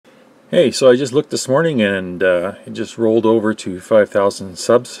Hey, so I just looked this morning and it just rolled over to 5,000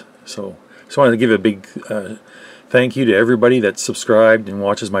 subs. So just wanted to give a big thank you to everybody that's subscribed and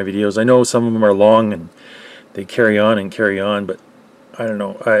watches my videos. I know some of them are long and they carry on and carry on, but I don't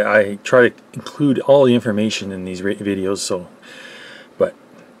know. I try to include all the information in these videos. But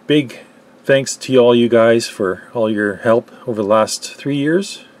big thanks to all you guys for all your help over the last 3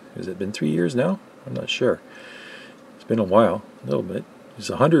 years. Has it been 3 years now? I'm not sure. It's been a while, a little bit. There's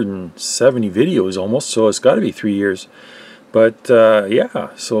 170 videos almost, so it's got to be 3 years. But yeah,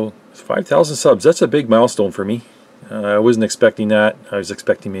 so 5,000 subs, that's a big milestone for me. I wasn't expecting that. I was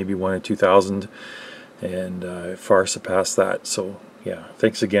expecting maybe 1,000 or 2,000, and far surpassed that. So yeah,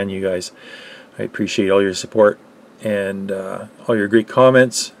 thanks again, you guys. I appreciate all your support and all your great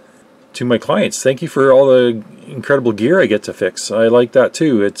comments. To my clients, thank you for all the incredible gear I get to fix. I like that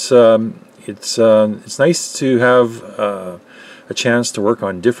too. It's nice to have a chance to work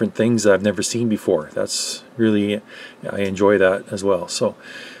on different things that I've never seen before. That's really, I enjoy that as well. So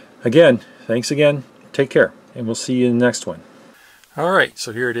again, thanks again. Take care, and we'll see you in the next one. Alright,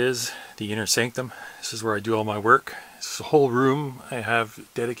 so here it is, the inner sanctum. This is where I do all my work. This whole room I have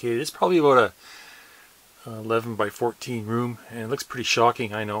dedicated. It's probably about a 11 by 14 room, and it looks pretty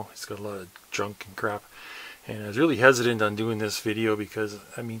shocking. I know it's got a lot of junk and crap, and I was really hesitant on doing this video because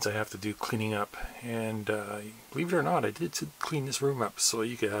that means I have to do cleaning up, and believe it or not, I did clean this room up so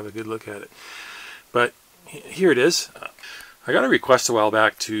you could have a good look at it. But here it is. I got a request a while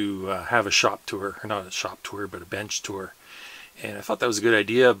back to have a shop tour, or not a shop tour but a bench tour, and I thought that was a good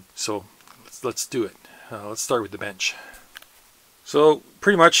idea, so let's do it. Let's start with the bench. So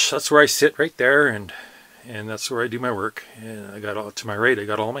pretty much that's where I sit, right there, and that's where I do my work. And I got all to my right, I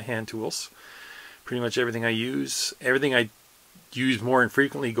got all my hand tools. Pretty much everything I use more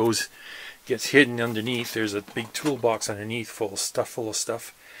infrequently gets hidden underneath. There's a big toolbox underneath full of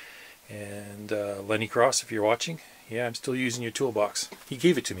stuff. And Lenny Cross, if you're watching, yeah, I'm still using your toolbox. He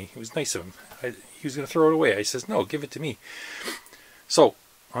gave it to me. It was nice of him. He was going to throw it away. I says, no, give it to me. So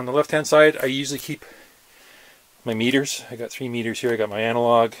on the left hand side, I usually keep my meters. I got 3 meters here. I got my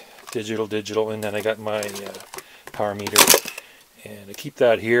analog, digital, and then I got my power meter, and I keep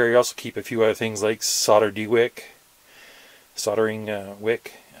that here. I also keep a few other things like soldering wick, epoxy,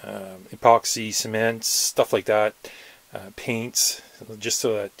 cements, stuff like that, paints, just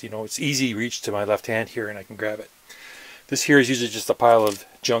so that, you know, it's easy reach to my left hand here and I can grab it. This here is usually just a pile of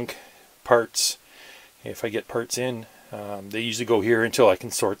junk parts. If I get parts in, they usually go here until I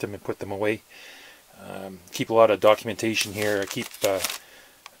can sort them and put them away. Keep a lot of documentation here. I keep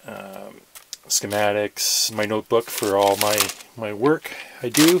schematics, my notebook for all my work I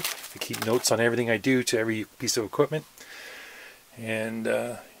do. I keep notes on everything I do to every piece of equipment. And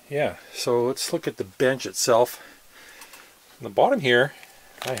yeah, so let's look at the bench itself. On the bottom here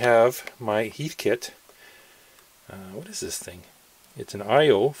I have my Heathkit. What is this thing? It's an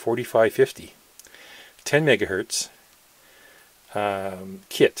IO 4550 10 megahertz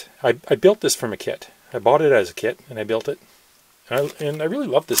kit. I built this from a kit. I bought it as a kit and I built it. And I really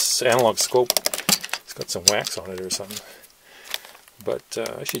love this analog scope. It's got some wax on it or something. But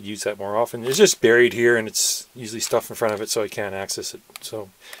I should use that more often. It's just buried here and it's usually stuff in front of it so I can't access it. So,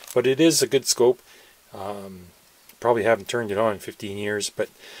 but it is a good scope. Probably haven't turned it on in 15 years. But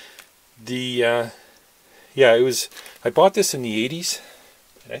the yeah, I bought this in the 80s.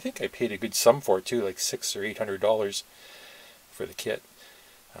 And I think I paid a good sum for it too, like $600 or $800 for the kit.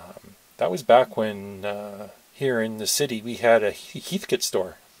 That was back when here in the city we had a Heathkit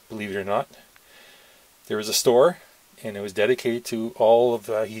store, believe it or not. There was a store and it was dedicated to all of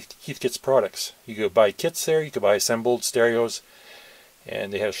Heathkit's products. You could buy kits there, you could buy assembled stereos,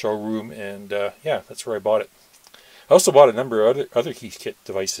 and they had a showroom, and yeah, that's where I bought it. I also bought a number of other Heathkit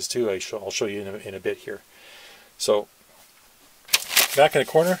devices too. I'll show you in a bit here. So back in the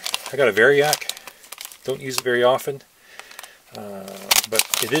corner I got a Variac. Don't use it very often. But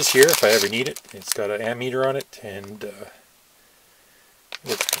it is here if I ever need it. It's got an ammeter on it, and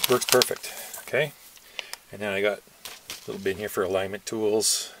it works perfect. Okay, and then I got a little bin here for alignment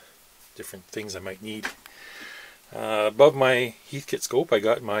tools, different things I might need. Above my Heathkit scope I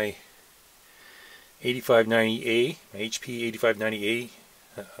got my 8590A, my HP 8590A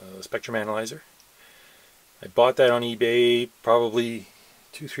spectrum analyzer. I bought that on eBay probably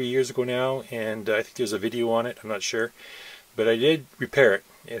 2-3 years ago now, and I think there's a video on it, I'm not sure. But I did repair it.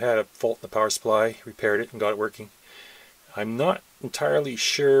 It had a fault in the power supply, repaired it and got it working. I'm not entirely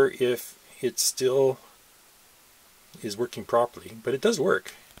sure if it still is working properly, but it does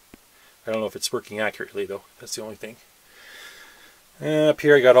work. I don't know if it's working accurately though, that's the only thing. Up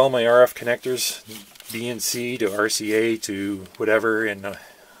here I got all my RF connectors, BNC to RCA to whatever, and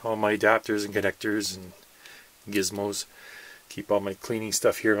all my adapters and connectors and gizmos. Keep all my cleaning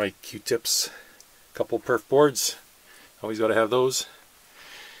stuff here, my Q-tips, a couple perf boards. Always got to have those.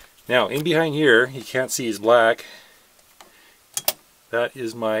 Now, in behind here, you can't see is black. That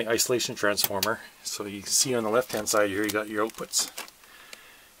is my isolation transformer. So you can see on the left-hand side here, you got your outputs.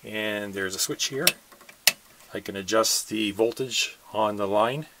 And there's a switch here. I can adjust the voltage on the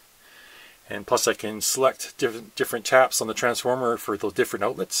line. And plus I can select different taps on the transformer for those different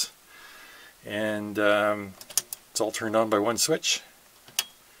outlets. And it's all turned on by one switch.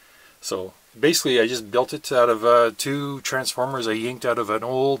 So basically I just built it out of 2 transformers I yanked out of an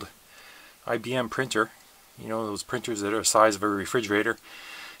old IBM printer. You know, those printers that are the size of a refrigerator.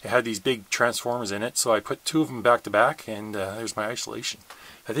 It had these big transformers in it, so I put 2 of them back to back, and there's my isolation.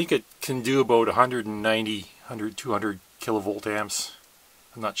 I think it can do about 190, 200 kilovolt amps.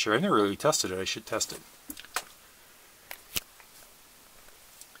 I'm not sure. I've never really tested it. I should test it.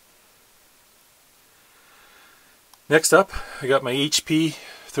 Next up, I got my HP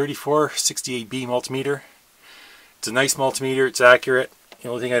 3468B multimeter. It's a nice multimeter. It's accurate. The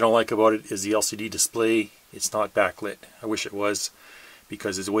only thing I don't like about it is the LCD display. It's not backlit. I wish it was,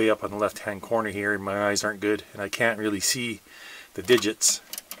 because it's way up on the left hand corner here and my eyes aren't good and I can't really see the digits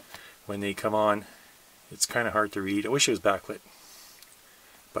when they come on. It's kind of hard to read. I wish it was backlit.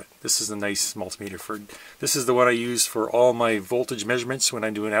 But this is a nice multimeter. This is the one I use for all my voltage measurements when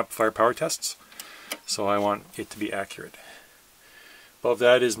I'm doing amplifier power tests. So I want it to be accurate. Above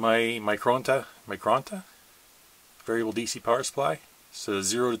that is my Micronta variable DC power supply. So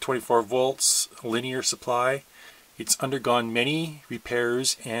 0 to 24 volts linear supply. It's undergone many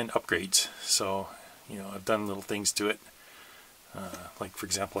repairs and upgrades. So, you know, I've done little things to it. Like for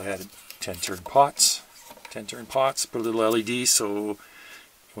example, I had 10 turn pots, put a little LED so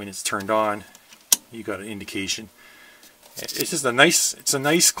when it's turned on, you got an indication. It's just a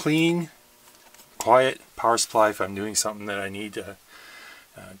nice, clean, quiet power supply if I'm doing something that I need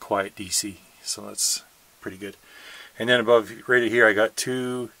quiet DC. So that's pretty good. And then above, right here, I got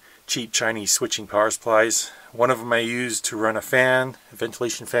 2 cheap Chinese switching power supplies. One of them I used to run a fan, a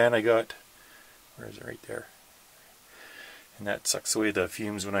ventilation fan I got. Where is it? Right there. And that sucks away the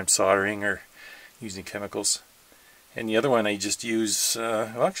fumes when I'm soldering or using chemicals. And the other one I just use,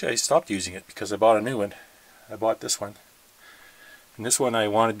 well actually I stopped using it because I bought a new one. I bought this one. And this one I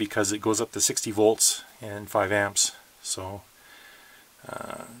wanted because it goes up to 60 volts and 5 amps. So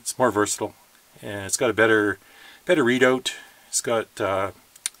it's more versatile. And it's got a better readout. It's got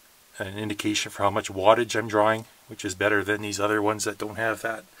an indication for how much wattage I'm drawing, which is better than these other ones that don't have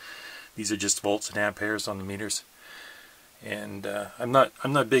that. These are just volts and amperes on the meters. And I'm not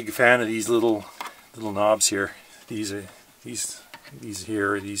a big fan of these little knobs here. These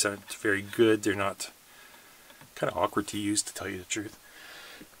aren't very good. They're not, kind of awkward to use, to tell you the truth.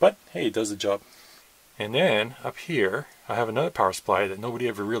 But hey, it does the job. And then up here I have another power supply that nobody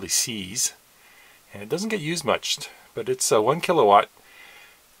ever really sees, and it doesn't get used much, but it's 1 kilowatt,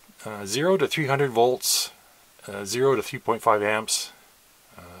 0 to 300 volts, 0 to 3.5 amps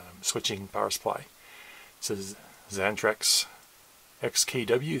switching power supply. It says Xantrex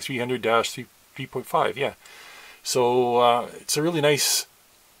XKW 300-3.5. Yeah, so it's a really nice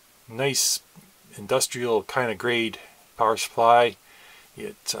industrial kind of grade power supply.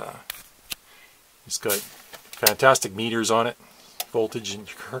 It's got fantastic meters on it, voltage and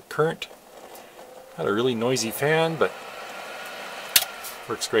current. Got a really noisy fan, but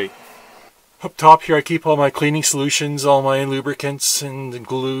works great. Up top here I keep all my cleaning solutions, all my lubricants and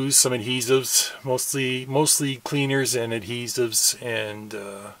glues, some adhesives, mostly cleaners and adhesives, and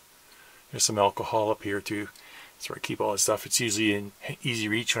there's some alcohol up here too. That's where I keep all this stuff. It's usually in easy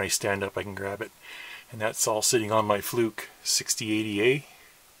reach. When I stand up I can grab it. And that's all sitting on my Fluke 6080A.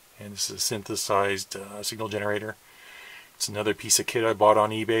 And this is a synthesized signal generator. It's another piece of kit I bought on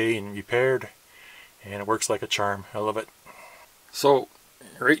eBay and repaired, and it works like a charm. I love it. So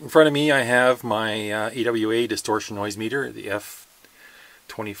right in front of me I have my AWA distortion noise meter, the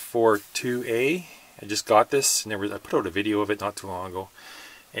F242A. I just got this, and I put out a video of it not too long ago,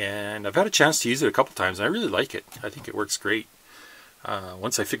 and I've had a chance to use it a couple times, and I really like it. I think it works great.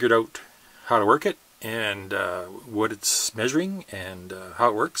 Once I figured out how to work it and what it's measuring and how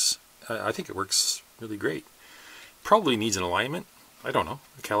it works, I think it works really great. Probably needs an alignment, I don't know,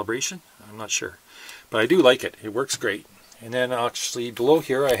 a calibration, I'm not sure, but I do like it. It works great. And then actually below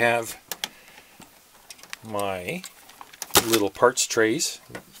here I have my little parts trays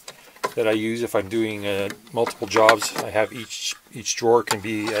that I use if I'm doing multiple jobs. I have each drawer can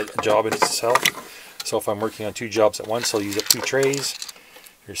be a job in itself. So if I'm working on 2 jobs at once, I'll use up 2 trays.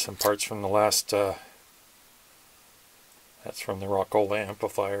 Here's some parts from the last That's from the Rockola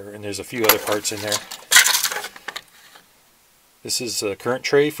amplifier, and there's a few other parts in there. This is a current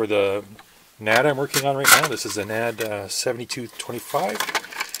tray for the NAD I'm working on right now. This is a NAD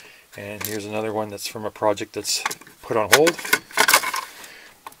 7225, and here's another one that's from a project that's put on hold.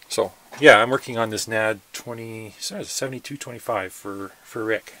 So yeah, I'm working on this NAD 7225 for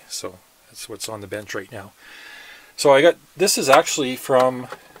Rick. So that's what's on the bench right now. So I got, this is actually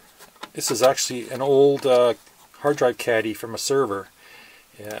an old hard drive caddy from a server,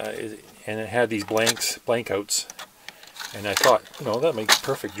 and it had these blank outs, and I thought, you know, that makes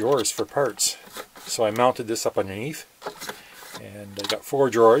perfect drawers for parts. So I mounted this up underneath, and I got 4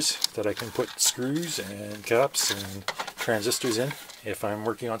 drawers that I can put screws and caps and transistors in if I'm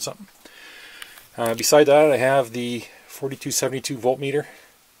working on something. Beside that, I have the 4272 voltmeter.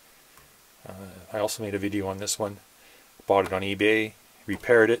 I also made a video on this one. Bought it on eBay,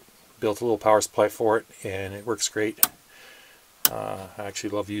 repaired it, built a little power supply for it, and it works great. I actually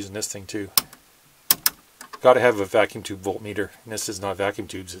love using this thing too. Got to have a vacuum tube voltmeter, and this is not vacuum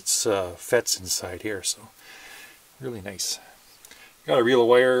tubes, it's FETs inside here, so really nice. Got a reel of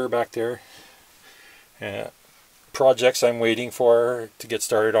wire back there. Projects I'm waiting for to get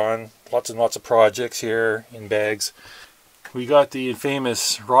started on. Lots and lots of projects here in bags. We got the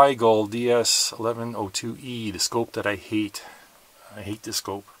famous Rigol DS1102E, the scope that I hate. I hate this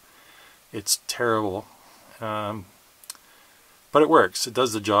scope. It's terrible. But it works. It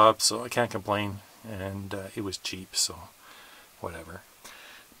does the job, so I can't complain. And it was cheap, so whatever.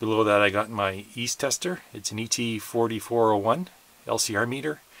 Below that I got my East tester. It's an ET4401 LCR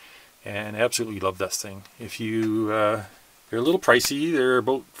meter. And I absolutely love this thing. If you, they're a little pricey. They're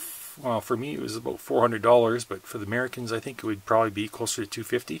about, well, for me it was about $400, but for the Americans I think it would probably be closer to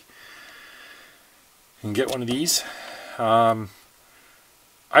 $250. You can get one of these. I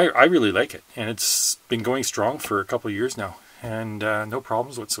really like it, and it's been going strong for a couple of years now, and no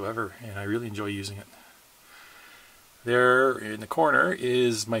problems whatsoever, and I really enjoy using it. There in the corner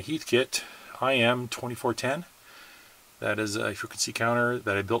is my Heathkit IM2410. That is a frequency counter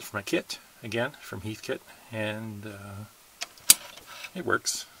that I built from a kit, again, from Heathkit, and it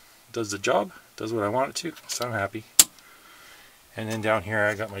works. It does the job, does what I want it to, so I'm happy. And then down here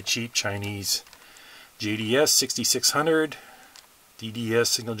I got my cheap Chinese JDS 6600, DDS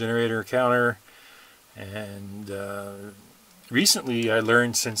signal generator counter, and recently I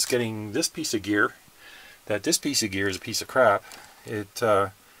learned, since getting this piece of gear, that this piece of gear is a piece of crap. It's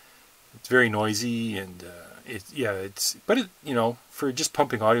very noisy, and but you know, for just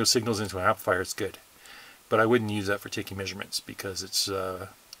pumping audio signals into an amplifier, it's good. But I wouldn't use that for taking measurements because it's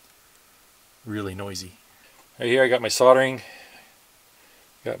really noisy. Right here I got my soldering.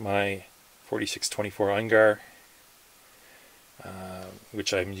 Got my 4624 Eingar,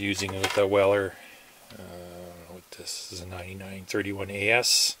 which I'm using with a Weller. This is a 9931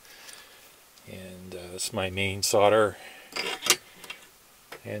 AS, and that's my main solder.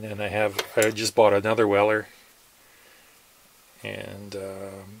 And then I just bought another Weller, and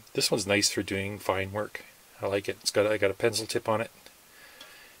this one's nice for doing fine work. I like it. I got a pencil tip on it,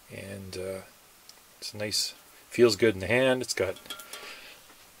 and it's nice. Feels good in the hand. It's got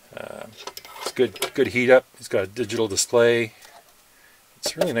it's good heat up. It's got a digital display.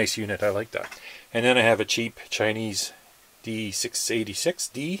 It's a really nice unit. I like that. And then I have a cheap Chinese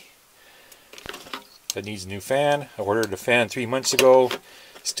D686D that needs a new fan. I ordered a fan 3 months ago.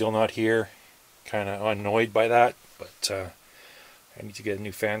 Still not here. Kind of annoyed by that, but I need to get a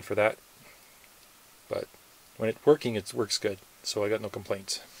new fan for that. But when it's working, it works good, so I got no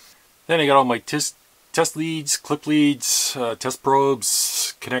complaints. Then I got all my test leads, clip leads, test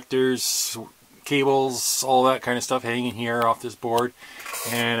probes, connectors, cables, all that kind of stuff hanging here off this board.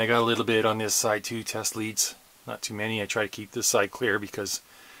 And I got a little bit on this side too, test leads. Not too many. I try to keep this side clear because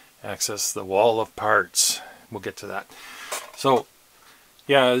access the wall of parts. We'll get to that. So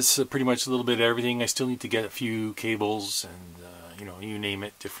yeah, this is pretty much a little bit of everything. I still need to get a few cables and you know, you name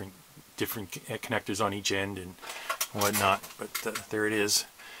it, different connectors on each end and whatnot. But there it is.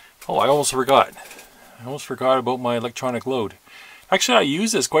 Oh, I almost forgot. I almost forgot about my electronic load. Actually, I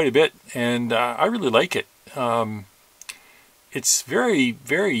use this quite a bit, and I really like it. It's very,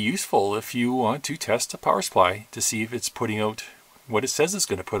 very useful if you want to test a power supply to see if it's putting out what it says it's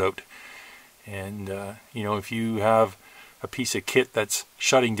going to put out. And you know, if you have a piece of kit that's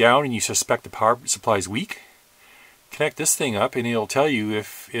shutting down and you suspect the power supply is weak, connect this thing up and it'll tell you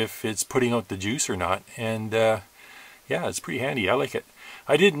if it's putting out the juice or not. And yeah, it's pretty handy. I like it.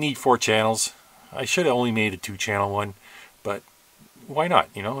 I didn't need 4 channels. I should have only made a 2-channel one, but why not?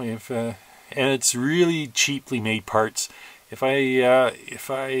 You know, and it's really cheaply made parts, If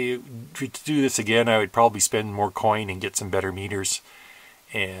I were to do this again, I would probably spend more coin and get some better meters,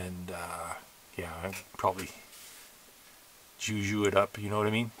 and yeah, I'd probably juju it up, you know what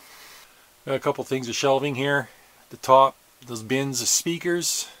I mean? Got a couple things of shelving here. At the top, those bins of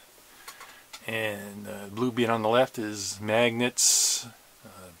speakers, and the blue bin on the left is magnets,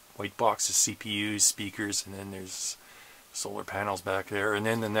 white box is CPUs, speakers, and then there's solar panels back there. And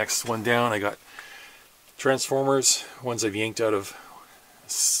then the next one down, I got transformers, ones I've yanked out of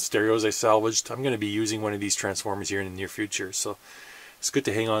stereos I salvaged. I'm going to be using one of these transformers here in the near future, so it's good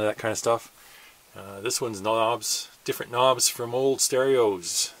to hang on to that kind of stuff. This one's knobs, different knobs from old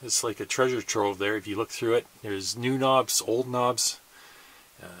stereos. It's like a treasure trove there. If you look through it, there's new knobs, old knobs,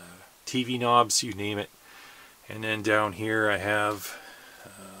 TV knobs, you name it. And then down here I have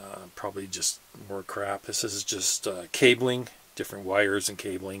probably just more crap. This is just cabling, different wires and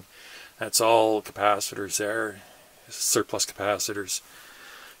cabling. That's all capacitors there, surplus capacitors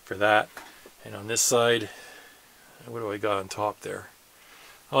for that. And on this side, what do I got on top there?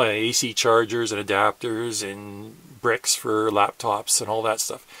 Oh yeah, AC chargers and adapters and bricks for laptops and all that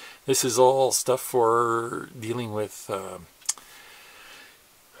stuff. This is all stuff for dealing with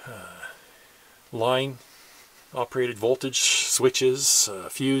line operated voltage switches,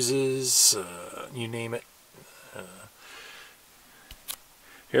 fuses, you name it.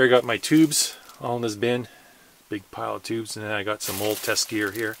 Here I got my tubes all in this bin, big pile of tubes, and then I got some old test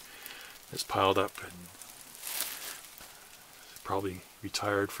gear here that's piled up and probably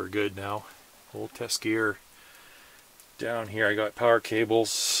retired for good now. Old test gear. Down here I got power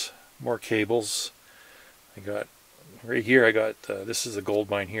cables, more cables. I got right here I got this is a gold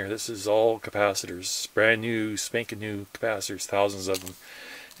mine here. This is all capacitors, brand new, spanking new capacitors, thousands of them.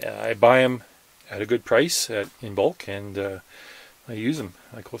 I buy them at a good price in bulk, and I use them.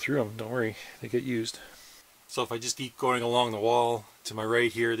 I go through them. Don't worry, they get used. So if I just keep going along the wall to my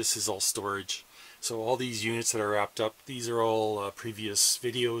right here, this is all storage. So all these units that are wrapped up, these are all previous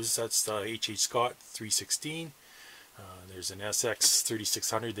videos. That's the H.H. Scott 316. There's an SX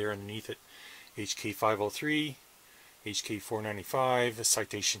 3600 there underneath it. HK 503, HK 495, a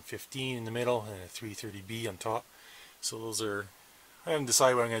Citation 15 in the middle, and a 330B on top. So those are, I haven't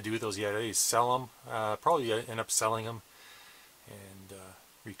decided what I'm going to do with those yet. I sell them, probably end up selling them, and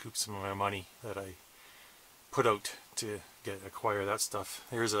recoup some of my money that I put out to acquire that stuff.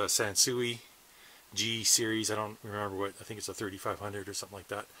 There's a Sansui G series, I don't remember what, I think it's a 3500 or something like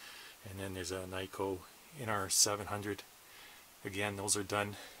that. And then there's a Nyko NR700. Again, those are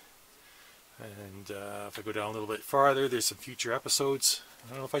done. And if I go down a little bit farther, there's some future episodes. I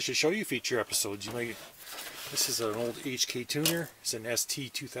don't know if I should show you future episodes. You might. This is an old HK tuner. It's an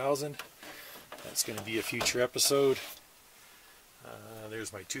ST2000. That's going to be a future episode.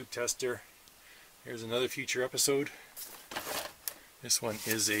 There's my tube tester. Here's another future episode. This one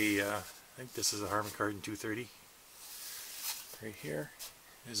is a, I think this is a Harman Kardon 230. Right here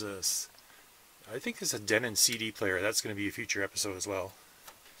is a, I think it's a Denon CD player. That's going to be a future episode as well.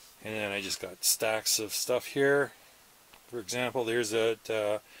 And then I just got stacks of stuff here. For example, there's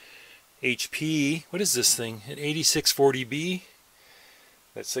a HP, what is this thing? An 8640B.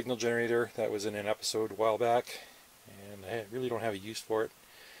 That signal generator, that was in an episode a while back. And I really don't have a use for it.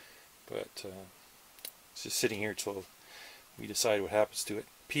 But it's just sitting here till we decide what happens to it.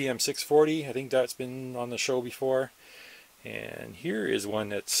 PM640, I think that's been on the show before. And here is one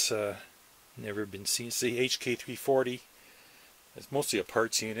that's never been seen. It's the HK340. It's mostly a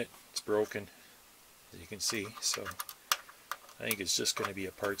parts unit. It's broken, as you can see. So I think it's just going to be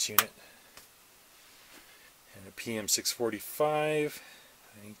a parts unit. And a PM645.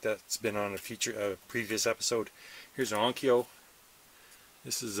 I think that's been on a previous episode. Here's an Onkyo.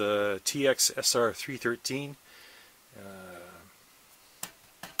 This is a TX SR313.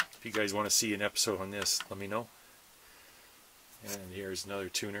 If you guys want to see an episode on this, let me know. And here's another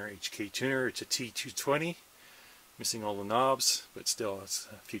tuner, HK tuner. It's a T220. Missing all the knobs, but still, it's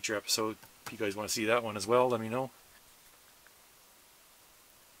a future episode. If you guys want to see that one as well, let me know.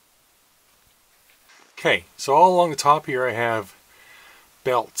 Okay, so all along the top here I have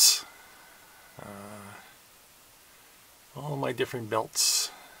belts. All my different belts.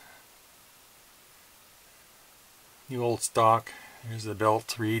 New old stock. Here's the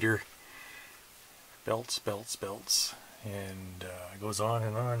belt reader. Belts, belts, belts. And it goes on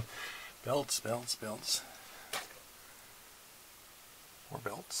and on. Belts, belts, belts. More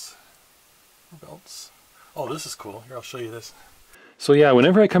belts. More belts. Oh, this is cool. Here, I'll show you this. So yeah,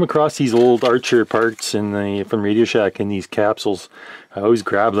 whenever I come across these old Archer parts from Radio Shack in these capsules, I always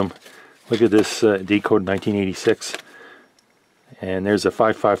grab them. Look at this date code 1986. And there's a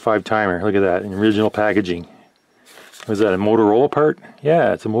 555 timer. Look at that, in original packaging. Was that a Motorola part?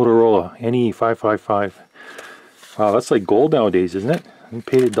 Yeah, it's a Motorola NE555. Wow, that's like gold nowadays, isn't it? We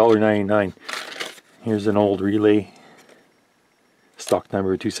paid $1.99. Here's an old relay. Stock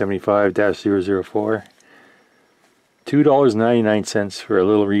number 275-004. $2.99 for a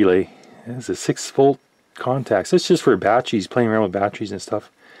little relay. It's a 6-volt contacts. It's just for batteries, playing around with batteries and stuff.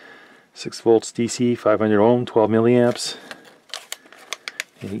 6 volts DC, 500 ohm, 12 milliamps.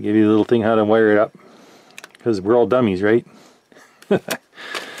 And he give you a little thing how to wire it up. Because we're all dummies, right?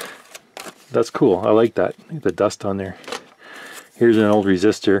 That's cool. I like that. Look at the dust on there. Here's an old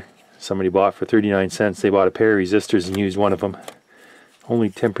resistor somebody bought for 39 cents. They bought a pair of resistors and used one of them. Only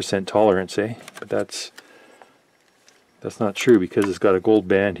 10% tolerance, eh? But that's not true because it's got a gold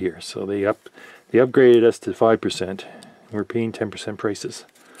band here. So they upgraded us to 5%. We're paying 10% prices.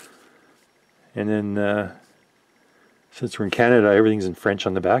 And then since we're in Canada, everything's in French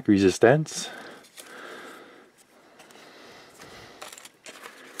on the back. Resistance.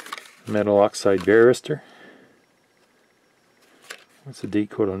 Metal oxide varistor. What's the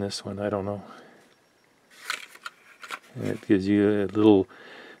date code on this one? I don't know. And it gives you a little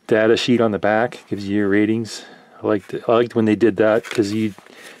data sheet on the back. Gives you your ratings. I liked when they did that because it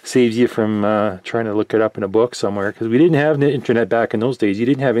saves you from trying to look it up in a book somewhere. Because we didn't have the internet back in those days. You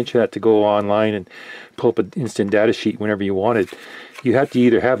didn't have internet to go online and pull up an instant data sheet whenever you wanted. You had to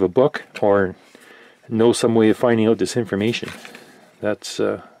either have a book or know some way of finding out this information.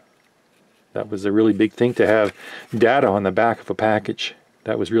 That was a really big thing, to have data on the back of a package.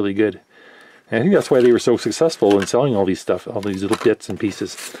 That was really good. And I think that's why they were so successful in selling all these stuff, all these little bits and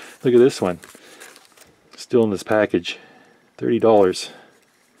pieces. Look at this one. Still in this package. $30.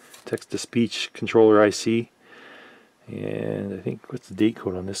 Text-to-speech controller IC. And I think, what's the date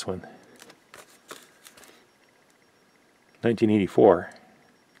code on this one? 1984.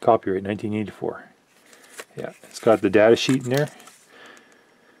 Copyright 1984. Yeah, it's got the data sheet in there.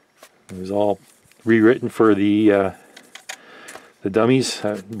 It was all rewritten for the dummies.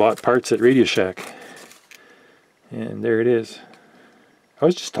 I bought parts at Radio Shack. And there it is. I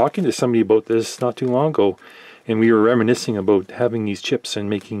was just talking to somebody about this not too long ago, and we were reminiscing about having these chips and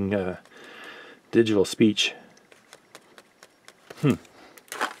making digital speech.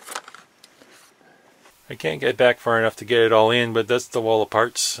 I can't get back far enough to get it all in, but that's the wall of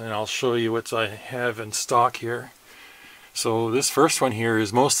parts, and I'll show you what I have in stock here. So this first one here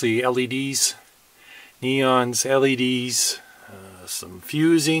is mostly LEDs, neons, LEDs, some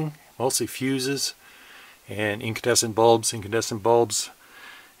fusing, mostly fuses, and incandescent bulbs, and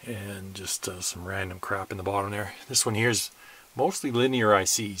just some random crap in the bottom there. This one here is mostly linear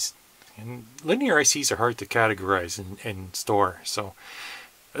ICs, and linear ICs are hard to categorize and store, so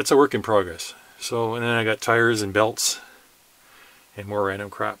it's a work in progress. So, and then I got tires and belts and more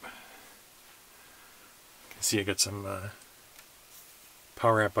random crap. You can see I got some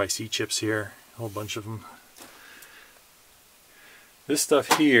power amp IC chips here, a whole bunch of them. This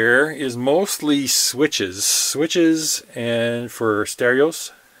stuff here is mostly switches and for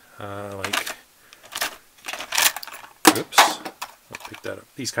stereos, like, oops, I'll pick that up,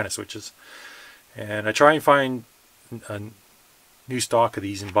 these kind of switches. And I try and find a new stock of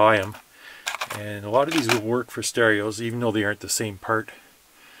these and buy them. And a lot of these will work for stereos, even though they aren't the same part.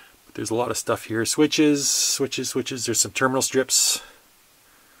 But there's a lot of stuff here. Switches. There's some terminal strips.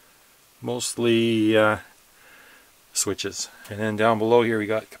 Mostly switches. And then down below here we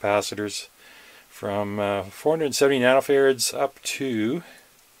got capacitors from 470 nanofarads up to,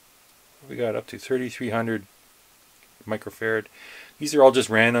 we got up to 3300 microfarad. These are all just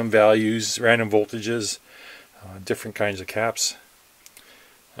random values, random voltages, different kinds of caps.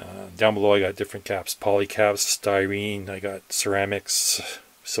 Down below I got different caps, poly caps, styrene, I got ceramics,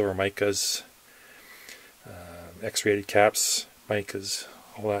 silver micas, X-rated caps, micas,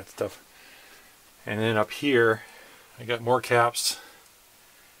 all that stuff. And then up here I got more caps.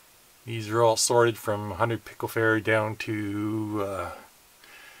 These are all sorted from 100 picofarad down to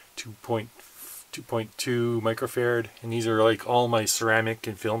 2.2 microfarad, and these are like all my ceramic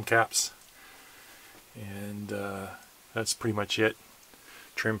and film caps. And that's pretty much it.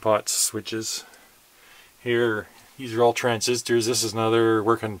 Trim pots, switches. Here, these are all transistors. This is another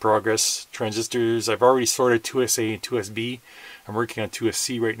work in progress. Transistors, I've already sorted 2SA and 2SB. I'm working on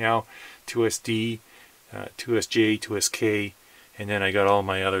 2SC right now, 2SD, 2SJ, 2SK, and then I got all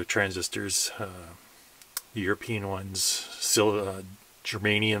my other transistors, the European ones,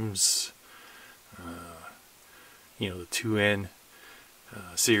 germaniums, you know, the 2N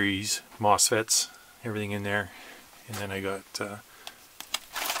series, MOSFETs, everything in there. And then I got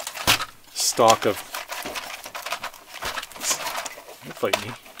stock of,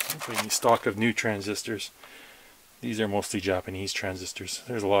 stock of new transistors. These are mostly Japanese transistors.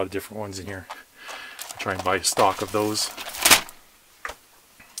 There's a lot of different ones in here. I'll try and buy a stock of those.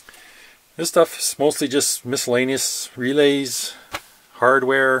 This stuff is mostly just miscellaneous relays,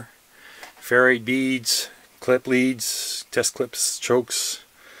 hardware, ferrite beads, clip leads, test clips, chokes,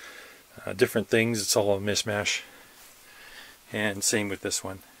 different things. It's all a mishmash. And same with this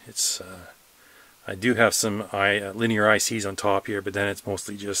one. It's I do have some linear ICs on top here, but then it's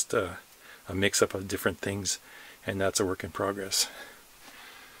mostly just a mix-up of different things, and that's a work in progress.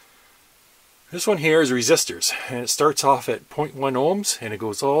 This one here is resistors, and it starts off at 0.1 ohms, and it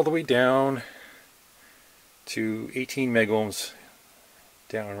goes all the way down to 18 megohms,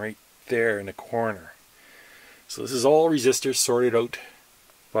 down right there in the corner. So this is all resistors sorted out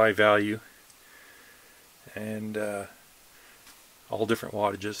by value, and all different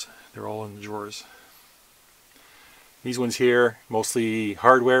wattages. They're all in the drawers. These ones here, mostly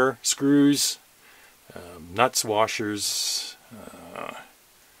hardware, screws, nuts, washers,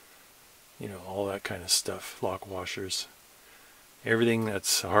 you know, all that kind of stuff, lock washers. Everything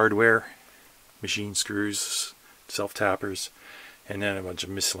that's hardware, machine screws, self-tappers, and then a bunch of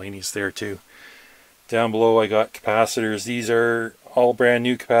miscellaneous there too. Down below I got capacitors. These are all brand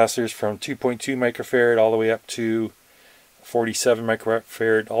new capacitors from 2.2 microfarad all the way up to 47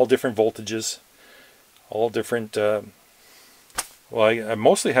 microfarad, all different voltages, all different, well, I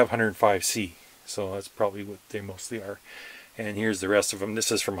mostly have 105C, so that's probably what they mostly are. And here's the rest of them.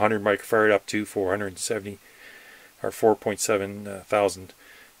 This is from 100 microfarad up to 470, or 4.7 thousand,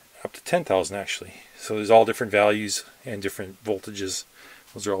 up to 10,000 actually. So there's all different values and different voltages.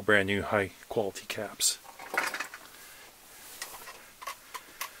 Those are all brand new high quality caps.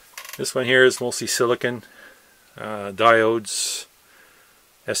 This one here is mostly silicon, diodes,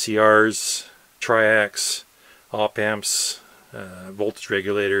 SCRs, triacs, op amps, voltage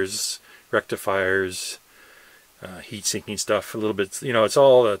regulators, rectifiers, heat sinking stuff, a little bit, you know, it's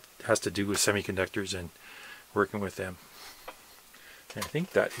all that has to do with semiconductors and working with them. And I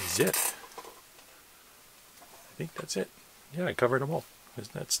think that is it. I think that's it. Yeah, I covered them all.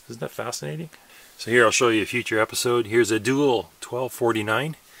 Isn't that fascinating? So here I'll show you a future episode. Here's a dual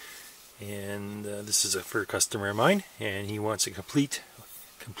 1249, and this is for a customer of mine, and he wants a complete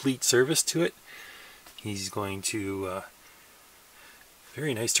service to it. He's going to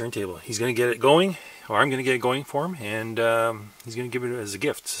very nice turntable. He's going to get it going, or I'm going to get it going for him, and he's going to give it as a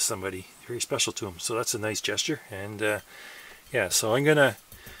gift to somebody very special to him. So that's a nice gesture, and yeah, so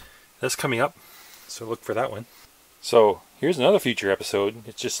that's coming up, so look for that one. So here's another future episode.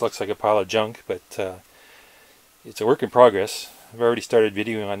 It just looks like a pile of junk, but it's a work in progress. I've already started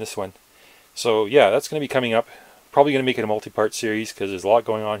videoing on this one. So yeah, that's going to be coming up. Probably going to make it a multi-part series because there's a lot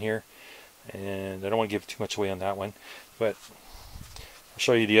going on here, and I don't want to give too much away on that one. But I'll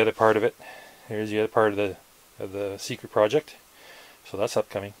show you the other part of it. Here's the other part of the secret project. So that's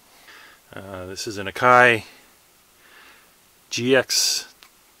upcoming. This is an Akai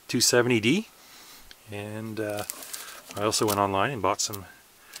GX270D, and I also went online and bought some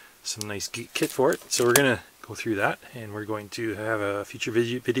nice kit for it. So we're going to go through that, and we're going to have a future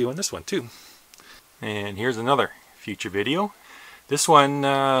video on this one too. And here's another future video. This one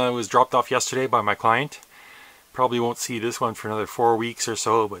was dropped off yesterday by my client. Probably won't see this one for another 4 weeks or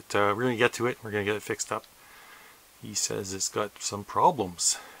so, but we're going to get to it. We're going to get it fixed up. He says it's got some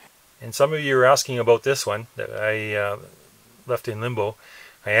problems. And some of you are asking about this one that I left in limbo.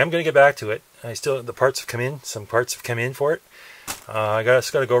 I am going to get back to it. The parts have come in. Some parts have come in for it. I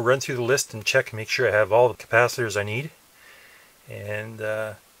just got to go run through the list and check and make sure I have all the capacitors I need. And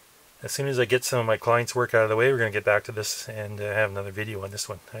as soon as I get some of my clients' work out of the way, we're going to get back to this and have another video on this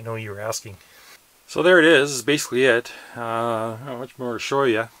one. I know you were asking. So there it is. This is basically it. Not much more to show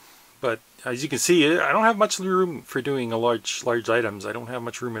you, but as you can see, I don't have much room for doing large items. I don't have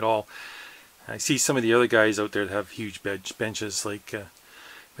much room at all. I see some of the other guys out there that have huge benches, like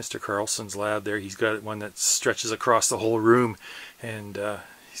Mr. Carlson's lab there. He's got one that stretches across the whole room, and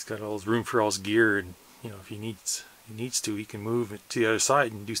he's got all his room for all his gear. And you know, if he needs to, he can move it to the other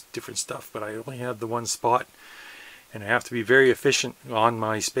side and do different stuff. But I only have the one spot, and I have to be very efficient on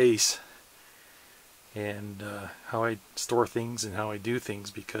my space and how I store things and how I do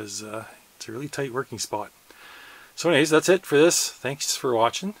things, because it's a really tight working spot. So anyways, that's it for this. Thanks for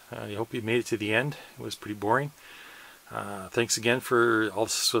watching. I hope you made it to the end. It was pretty boring. Thanks again for all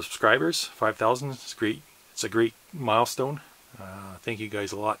the subscribers. 5,000. It's great. It's a great milestone. Thank you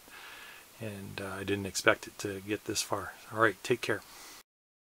guys a lot. And I didn't expect it to get this far. Alright, take care.